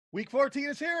Week 14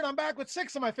 is here, and I'm back with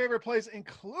 6 of my favorite plays,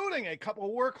 including a couple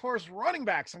of workhorse running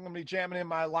backs. I'm going to be jamming in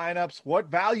my lineups. What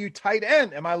value tight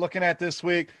end am I looking at this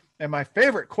week? And my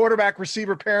favorite quarterback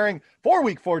receiver pairing for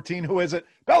Week 14, who is it?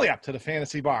 Belly up to the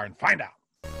fantasy bar and find out.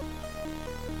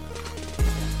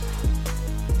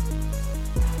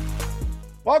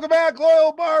 Welcome back,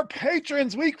 loyal bar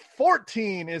patrons. Week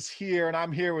 14 is here, and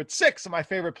I'm here with 6 of my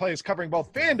favorite plays covering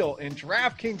both FanDuel and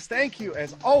DraftKings. Thank you,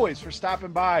 as always, for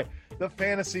stopping by the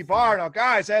fantasy bar. Now,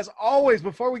 guys, as always,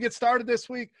 before we get started this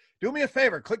week, do me a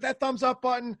favor. Click that thumbs up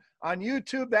button on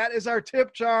YouTube. That is our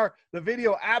tip jar. The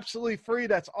video absolutely free.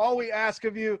 That's all we ask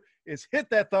of you is hit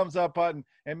that thumbs up button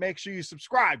and make sure you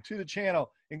subscribe to the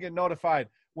channel and get notified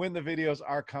when the videos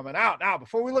are coming out. Now,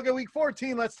 before we look at Week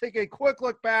 14, let's take a quick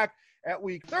look back at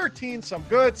Week 13, some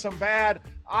good, some bad.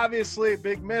 Obviously, a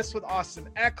big miss with Austin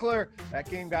Eckler. That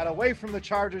game got away from the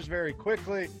Chargers very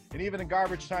quickly, and even in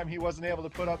garbage time, he wasn't able to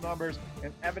put up numbers.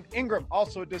 And Evan Ingram,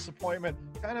 also a disappointment.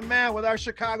 Kind of mad with our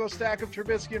Chicago stack of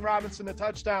Trubisky and Robinson, the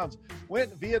touchdowns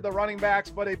went via the running backs,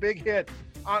 but a big hit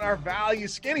on our value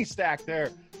skinny stack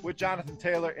there with Jonathan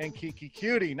Taylor and Kiki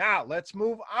Cutie. Now, let's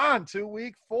move on to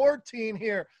Week 14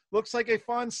 here. Looks like a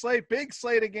fun slate, big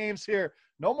slate of games here.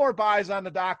 No more buys on the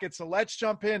docket, so let's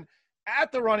jump in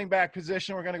at the running back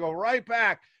position. We're going to go right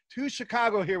back to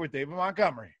Chicago here with David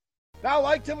Montgomery. Now, I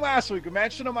liked him last week. We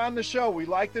mentioned him on the show. We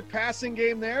liked the passing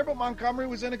game there, but Montgomery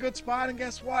was in a good spot, and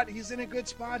guess what? He's in a good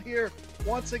spot here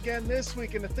once again this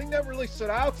week. And the thing that really stood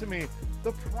out to me,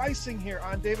 the pricing here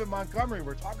on David Montgomery.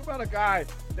 We're talking about a guy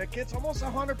that gets almost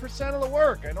 100% of the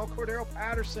work. I know Cordero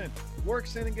Patterson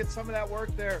works in and gets some of that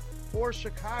work there for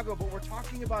Chicago, but we're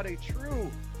talking about a true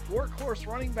workhorse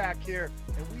running back here,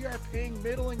 and we are paying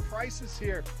middling prices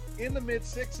here in the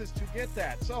mid-sixes to get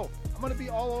that. So I'm going to be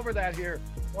all over that here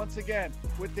once again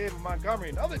with David Montgomery.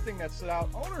 Another thing that stood out,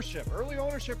 ownership, early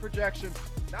ownership projections,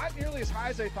 not nearly as high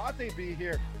as I thought they'd be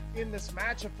here in this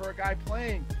matchup for a guy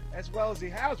playing as well as he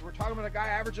has. We're talking about a guy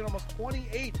averaging almost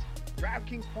 28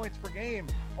 DraftKings points per game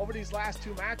over these last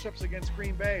two matchups against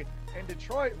Green Bay and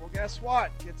Detroit. Well, guess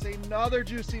what? It's another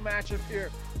juicy matchup here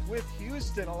with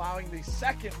Houston, allowing the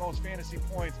second most fantasy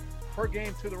points per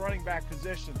game to the running back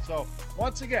position. So,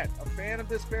 once again, a fan of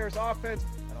this Bears offense.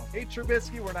 I don't hate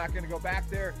Trubisky. We're not going to go back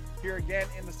there here again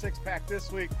in the six-pack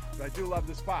this week, but I do love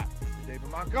the spot for David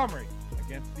Montgomery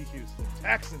against the Houston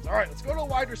Texans. All right, let's go to the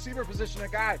wide receiver position. A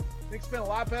guy I think's been a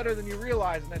lot better than you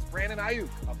realize, and that's Brandon Ayuk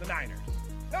of the Niners.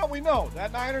 Now, we know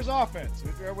that Niners offense,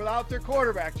 they're without their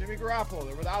quarterback, Jimmy Garoppolo.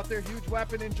 They're without their huge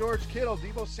weapon in George Kittle.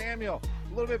 Deebo Samuel,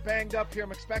 a little bit banged up here.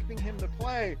 I'm expecting him to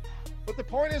play. But the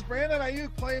point is, Brandon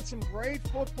Ayuk playing some great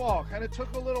football. Kind of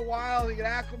took a little while to get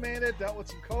acclimated, dealt with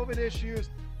some COVID issues.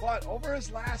 But over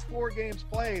his last 4 games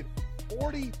played,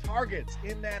 40 targets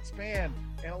in that span.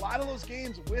 And a lot of those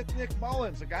games with Nick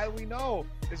Mullins, a guy that we know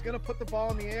is going to put the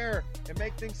ball in the air and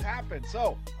make things happen.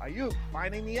 So Ayuk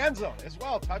finding the end zone as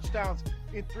well, touchdowns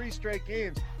in 3 straight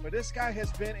games. But this guy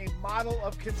has been a model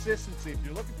of consistency. If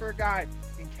you're looking for a guy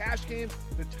in cash games,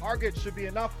 the target should be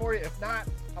enough for you. If not,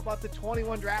 how about the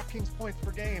 21 DraftKings points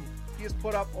per game he has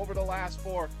put up over the last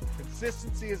 4?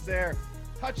 Consistency is there.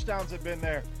 Touchdowns have been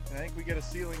there. And I think we get a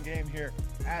ceiling game here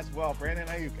as well. Brandon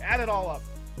Ayuk, add it all up.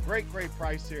 Great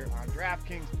price here on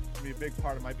DraftKings. It'll be a big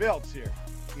part of my builds here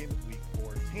in Week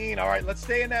 14. All right, let's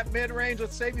stay in that mid-range.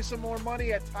 Let's save you some more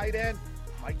money at tight end.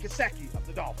 Mike Gesicki of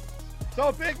the Dolphins. So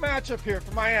a big matchup here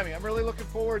for Miami. I'm really looking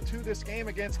forward to this game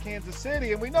against Kansas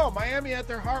City. And we know Miami at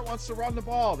their heart wants to run the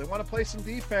ball. They want to play some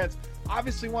defense.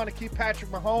 Obviously want to keep Patrick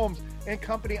Mahomes and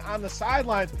company on the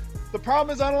sidelines. The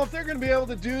problem is I don't know if they're going to be able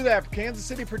to do that. Kansas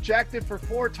City projected for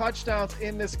 4 touchdowns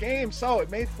in this game, so it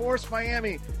may force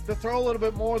Miami to throw a little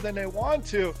bit more than they want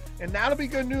to, and that'll be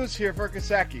good news here for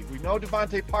Gesicki. We know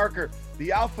Devontae Parker,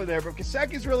 the alpha there, but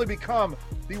Gesicki's really become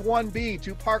the 1B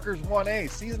to Parker's 1A.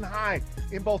 Season high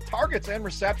in both targets and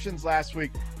receptions last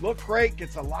week. Looked great,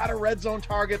 gets a lot of red zone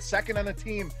targets, second on the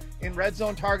team in red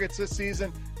zone targets this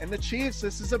season. And the Chiefs,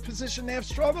 this is a position they have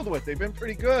struggled with. They've been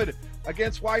pretty good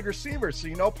against wide receivers. So,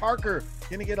 you know, Parker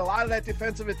going to get a lot of that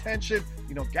defensive attention.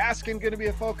 You know, Gaskin going to be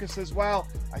a focus as well.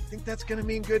 I think that's going to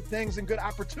mean good things and good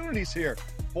opportunities here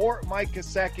for Mike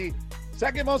Gesicki.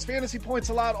 Second most fantasy points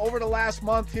allowed over the last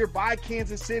month here by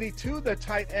Kansas City to the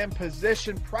tight end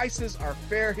position. Prices are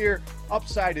fair here.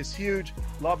 Upside is huge.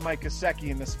 Love Mike Gesicki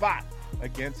in the spot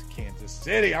against Kansas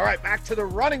City. All right, back to the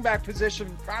running back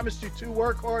position. Promised you 2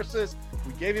 workhorses.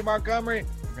 We gave you Montgomery.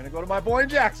 We're going to go to my boy in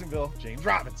Jacksonville, James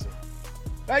Robinson.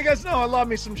 Now, you guys know I love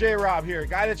me some J-Rob here. A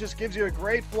guy that just gives you a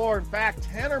great floor. In fact,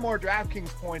 10 or more DraftKings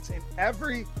points in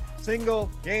every single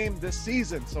game this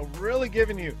season. So really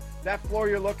giving you that floor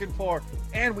you're looking for.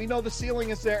 And we know the ceiling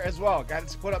is there as well. Got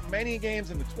to put up many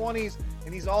games in the 20s,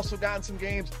 and he's also gotten some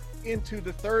games into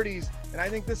the 30s. And I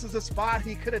think this is a spot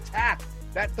he could attack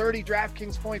that 30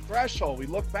 DraftKings point threshold. We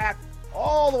look back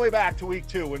all the way back to week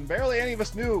 2 when barely any of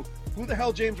us knew who the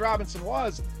hell James Robinson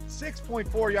was.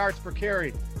 6.4 yards per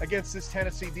carry against this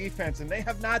Tennessee defense, and they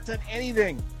have not done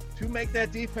anything to make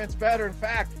that defense better. In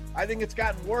fact, I think it's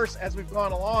gotten worse as we've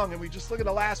gone along, and we just look at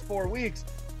the last 4 weeks,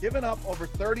 giving up over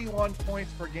 31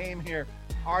 points per game here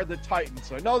are the Titans.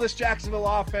 So I know this Jacksonville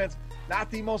offense,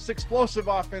 not the most explosive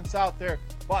offense out there,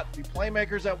 but the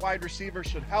playmakers at wide receiver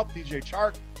should help. DJ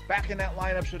Chark back in that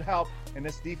lineup should help, and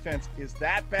this defense is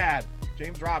that bad.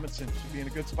 James Robinson should be in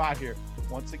a good spot here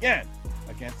once again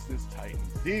against this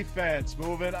Titans defense.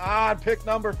 Moving on, pick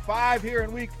number 5 here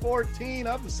in week 14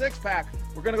 of the 6-pack.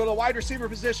 We're going to go to the wide receiver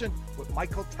position with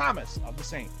Michael Thomas of the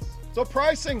Saints. So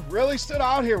pricing really stood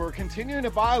out here. We're continuing to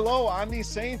buy low on these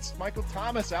Saints. Michael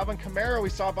Thomas, Alvin Kamara, we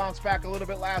saw bounce back a little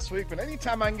bit last week, but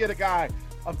anytime I can get a guy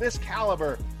of this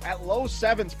caliber at low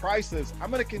 7s prices, I'm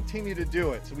going to continue to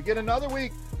do it. So we get another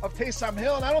week of Taysom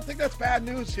Hill, and I don't think that's bad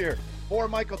news here for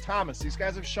Michael Thomas. These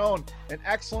guys have shown an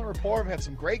excellent rapport, have had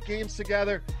some great games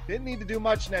together. Didn't need to do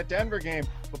much in that Denver game,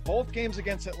 but both games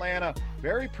against Atlanta,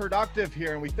 very productive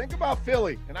here. And we think about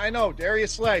Philly, and I know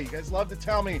Darius Slay, you guys love to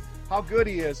tell me how good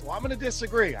he is. Well, I'm going to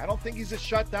disagree. I don't think he's a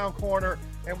shutdown corner,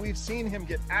 and we've seen him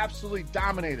get absolutely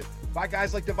dominated by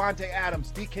guys like Devontae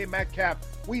Adams, DK Metcalf.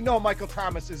 We know Michael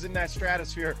Thomas is in that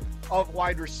stratosphere of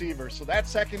wide receivers. So that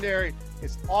secondary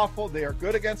is awful. They are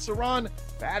good against the run,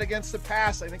 bad against the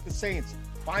pass. I think the Saints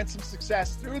find some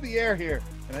success through the air here,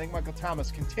 and I think Michael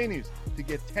Thomas continues to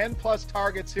get 10-plus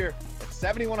targets here at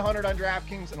 7,100 on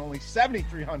DraftKings and only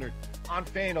 7,300 on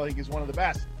FanDuel. I think he's one of the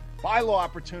best buy low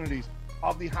opportunities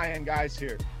of the high-end guys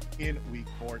here in week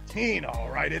 14. All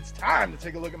right, it's time to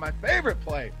take a look at my favorite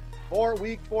play for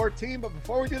week 14. But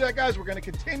before we do that, guys, we're going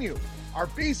to continue our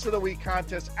Beast of the Week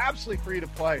contest, absolutely free to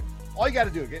play. All you got to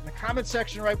do, get in the comment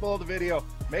section right below the video,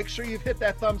 make sure you've hit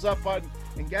that thumbs up button,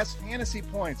 and guess fantasy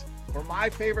points for my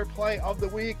favorite play of the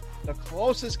week. The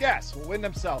closest guess will win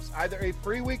themselves either a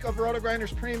free week of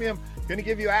Roto-Grinders Premium, going to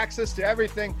give you access to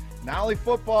everything, not only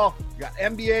football, you got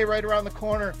NBA right around the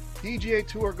corner, PGA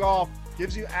Tour Golf,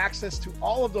 gives you access to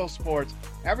all of those sports,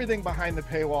 everything behind the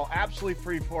paywall, absolutely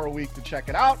free for a week to check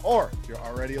it out. Or if you're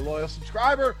already a loyal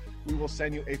subscriber, we will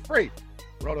send you a free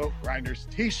Roto-Grinders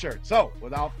t-shirt. So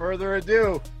without further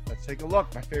ado, let's take a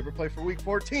look. My favorite play for week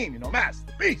 14, Mass,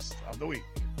 the Beast of the Week.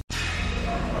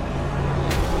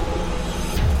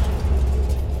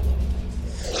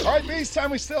 All right, Beast time.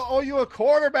 We still owe you a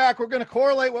quarterback. We're going to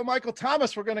correlate with Michael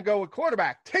Thomas. We're going to go with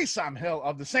quarterback Taysom Hill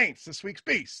of the Saints, this week's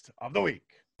Beast of the Week.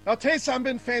 Now, Taysom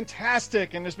been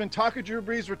fantastic, and there's been talk of Drew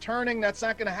Brees returning. That's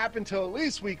not going to happen until at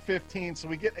least week 15, so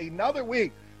we get another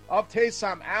week of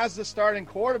Taysom as the starting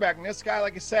quarterback. And this guy,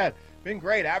 like I said, been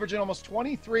great, averaging almost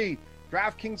 23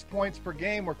 DraftKings points per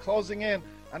game. We're closing in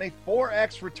on a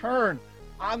 4x return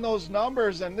on those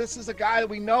numbers, and this is a guy that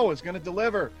we know is going to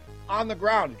deliver on the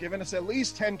ground, giving us at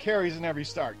least 10 carries in every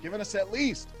start, giving us at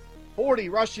least 40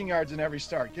 rushing yards in every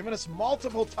start, giving us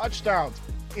multiple touchdowns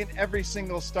in every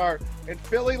single start. And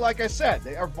Philly, like I said,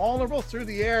 they are vulnerable through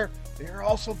the air. They are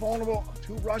also vulnerable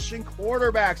to rushing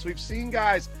quarterbacks. We've seen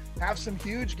guys have some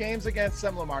huge games against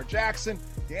them. Lamar Jackson,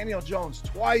 Daniel Jones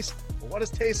twice. But what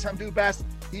does Taysom do best?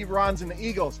 He runs, and the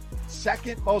Eagles,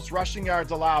 second most rushing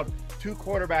yards allowed to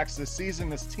quarterbacks this season.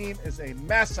 This team is a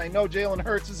mess. I know Jalen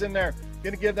Hurts is in there,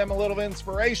 going to give them a little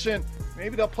inspiration.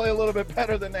 Maybe they'll play a little bit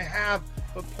better than they have.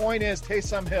 But point is,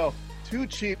 Taysom Hill, too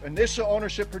cheap. Initial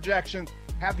ownership projections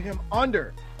have him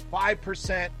under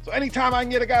 5%. So anytime I can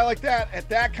get a guy like that at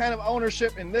that kind of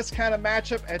ownership in this kind of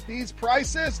matchup at these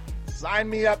prices, sign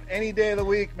me up any day of the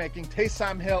week, making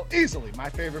Taysom Hill easily my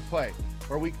favorite play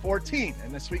for week 14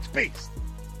 and this week's Beast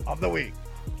of the Week.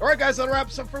 All right, guys, that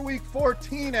wraps up for week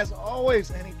 14. As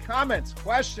always, any comments,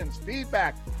 questions,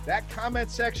 feedback, that comment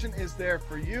section is there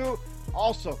for you.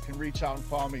 Also can reach out and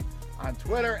follow me on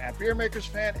Twitter at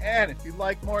BeerMakersFan. And if you'd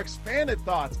like more expanded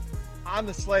thoughts on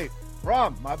the slate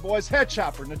from my boys Head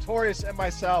Chopper, Notorious, and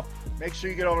myself, make sure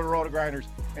you get over to Roto-Grinders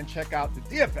and check out the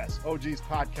DFS OGs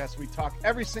podcast. We talk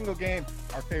every single game,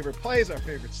 our favorite plays, our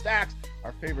favorite stacks,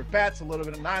 our favorite bets, a little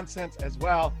bit of nonsense as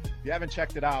well. If you haven't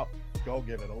checked it out, go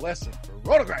give it a listen. For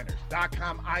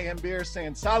Rotogrinders.com, I am Beer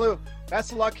saying salut.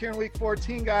 Best of luck here in week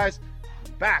 14, guys.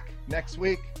 Back next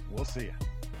week. We'll see you.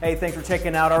 Hey, thanks for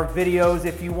checking out our videos.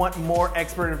 If you want more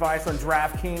expert advice on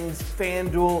DraftKings,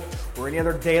 FanDuel, or any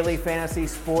other daily fantasy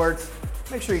sports,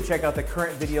 make sure you check out the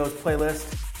current videos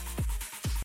playlist